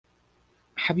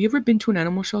Have you ever been to an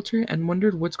animal shelter and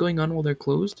wondered what's going on while they're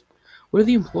closed? What do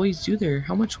the employees do there?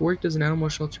 How much work does an animal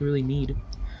shelter really need?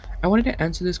 I wanted to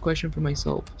answer this question for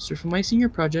myself, so for my senior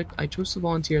project, I chose to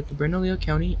volunteer at the Bernalillo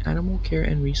County Animal Care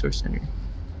and Resource Center.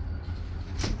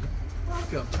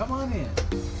 Welcome, come on in.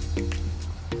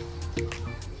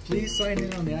 Please sign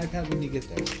in on the iPad when you get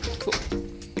there.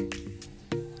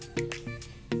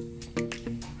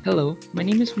 Hello, my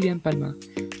name is Julian Palma.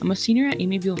 I'm a senior at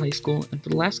Amyville High School, and for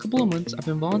the last couple of months, I've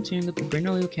been volunteering at the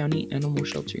Bernalillo County Animal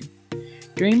Shelter.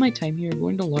 During my time here, I've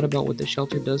learned a lot about what the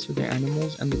shelter does for their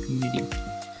animals and the community.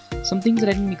 Some things that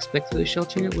I didn't expect for the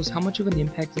shelter was how much of an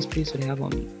impact this place would have on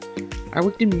me. I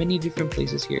worked in many different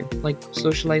places here, like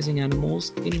socializing animals,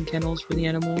 cleaning kennels for the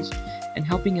animals, and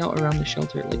helping out around the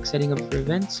shelter, like setting up for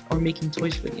events or making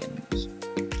toys for the animals.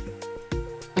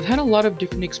 I've had a lot of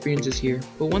different experiences here,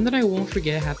 but one that I won't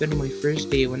forget happened on my first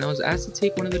day when I was asked to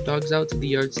take one of the dogs out to the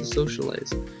yards to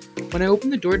socialize. When I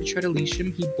opened the door to try to leash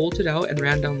him, he bolted out and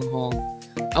ran down the hall.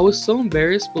 I was so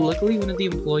embarrassed, but luckily one of the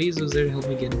employees was there to help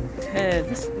me get him.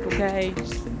 This little guy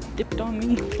just dipped on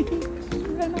me.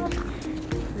 Ran off.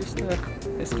 First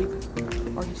escape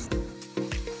artist.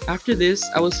 After this,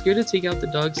 I was scared to take out the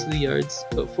dogs to the yards,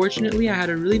 but fortunately I had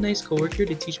a really nice coworker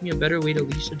to teach me a better way to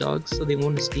leash the dogs so they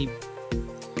won't escape.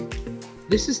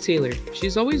 This is Taylor.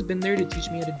 She's always been there to teach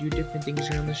me how to do different things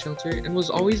around the shelter and was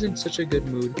always in such a good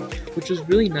mood, which was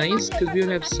really nice because we would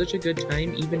have such a good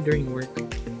time even during work.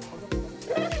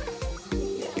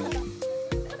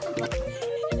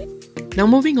 Now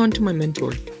moving on to my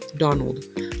mentor, Donald.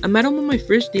 I met him on my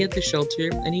first day at the shelter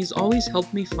and he's always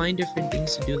helped me find different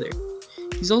things to do there.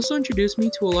 He's also introduced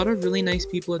me to a lot of really nice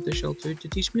people at the shelter to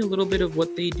teach me a little bit of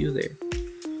what they do there.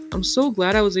 I'm so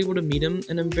glad I was able to meet him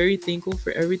and I'm very thankful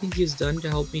for everything he's done to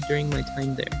help me during my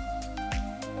time there.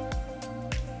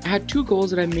 I had two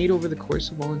goals that I made over the course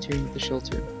of volunteering at the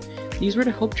shelter. These were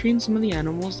to help train some of the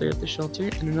animals there at the shelter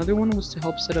and another one was to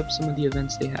help set up some of the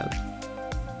events they have.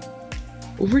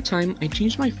 Over time, I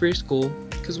changed my first goal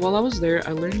because while I was there,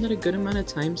 I learned that a good amount of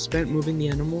time spent moving the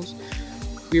animals,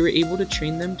 we were able to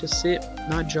train them to sit,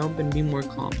 not jump, and be more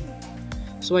calm.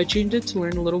 So I changed it to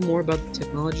learn a little more about the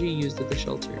technology used at the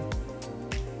shelter.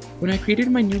 When I created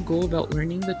my new goal about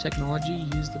learning the technology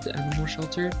used at the animal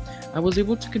shelter, I was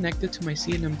able to connect it to my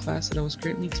C&M class that I was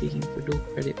currently taking for dual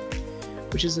credit,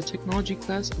 which is a technology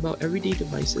class about everyday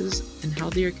devices and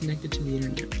how they are connected to the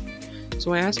internet.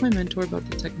 So I asked my mentor about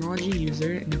the technology used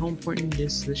there and how important it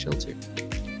is to the shelter.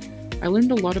 I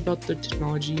learned a lot about the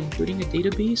technology, including a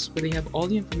database where they have all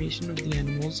the information of the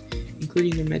animals,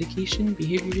 including their medication,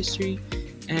 behavior history,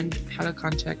 and how to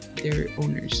contact their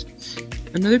owners.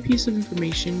 Another piece of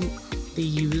information they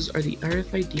use are the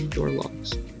RFID door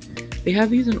locks. They have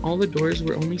these on all the doors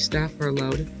where only staff are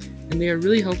allowed, and they are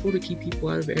really helpful to keep people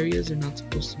out of areas they're not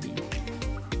supposed to be.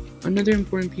 Another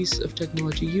important piece of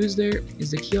technology used there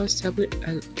is the kiosk tablet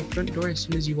at the front door as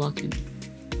soon as you walk in.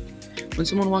 When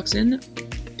someone walks in,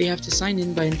 they have to sign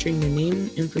in by entering their name,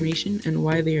 information, and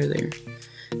why they are there.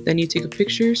 Then you take a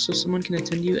picture so someone can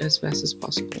attend you as fast as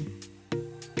possible.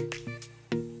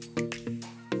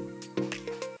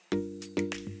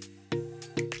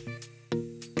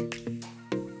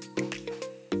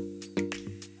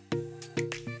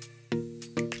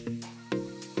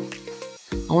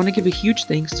 I want to give a huge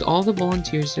thanks to all the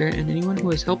volunteers there and anyone who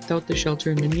has helped out the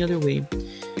shelter in any other way,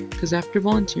 because after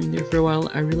volunteering there for a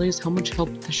while, I realized how much help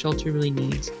the shelter really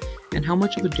needs, and how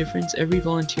much of a difference every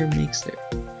volunteer makes there.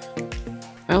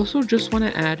 I also just want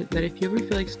to add that if you ever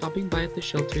feel like stopping by at the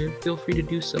shelter, feel free to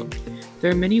do so. There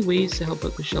are many ways to help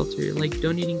out the shelter, like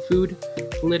donating food,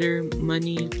 litter,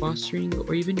 money, fostering,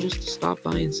 or even just to stop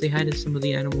by and say hi to some of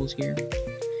the animals here.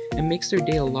 It makes their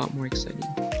day a lot more exciting.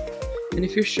 And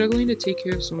if you're struggling to take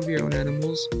care of some of your own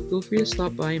animals, feel free to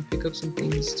stop by and pick up some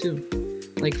things too,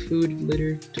 like food,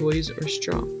 litter, toys, or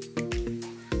straw.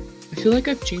 I feel like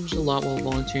I've changed a lot while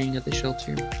volunteering at the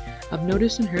shelter. I've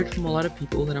noticed and heard from a lot of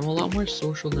people that I'm a lot more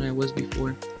social than I was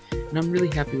before, and I'm really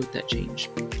happy with that change.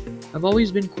 I've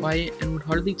always been quiet and would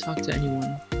hardly talk to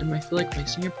anyone, and I feel like my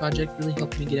senior project really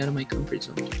helped me get out of my comfort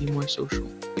zone to be more social.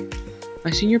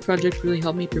 My senior project really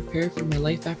helped me prepare for my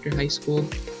life after high school,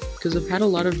 because I've had a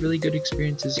lot of really good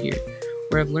experiences here,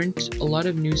 where I've learned a lot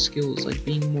of new skills like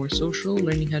being more social,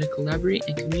 learning how to collaborate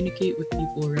and communicate with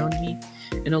people around me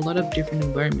in a lot of different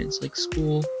environments like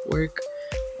school, work,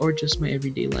 or just my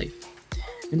everyday life.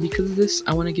 And because of this,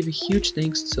 I want to give a huge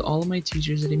thanks to all of my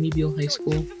teachers at Amyville High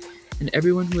School and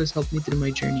everyone who has helped me through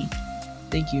my journey.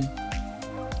 Thank you.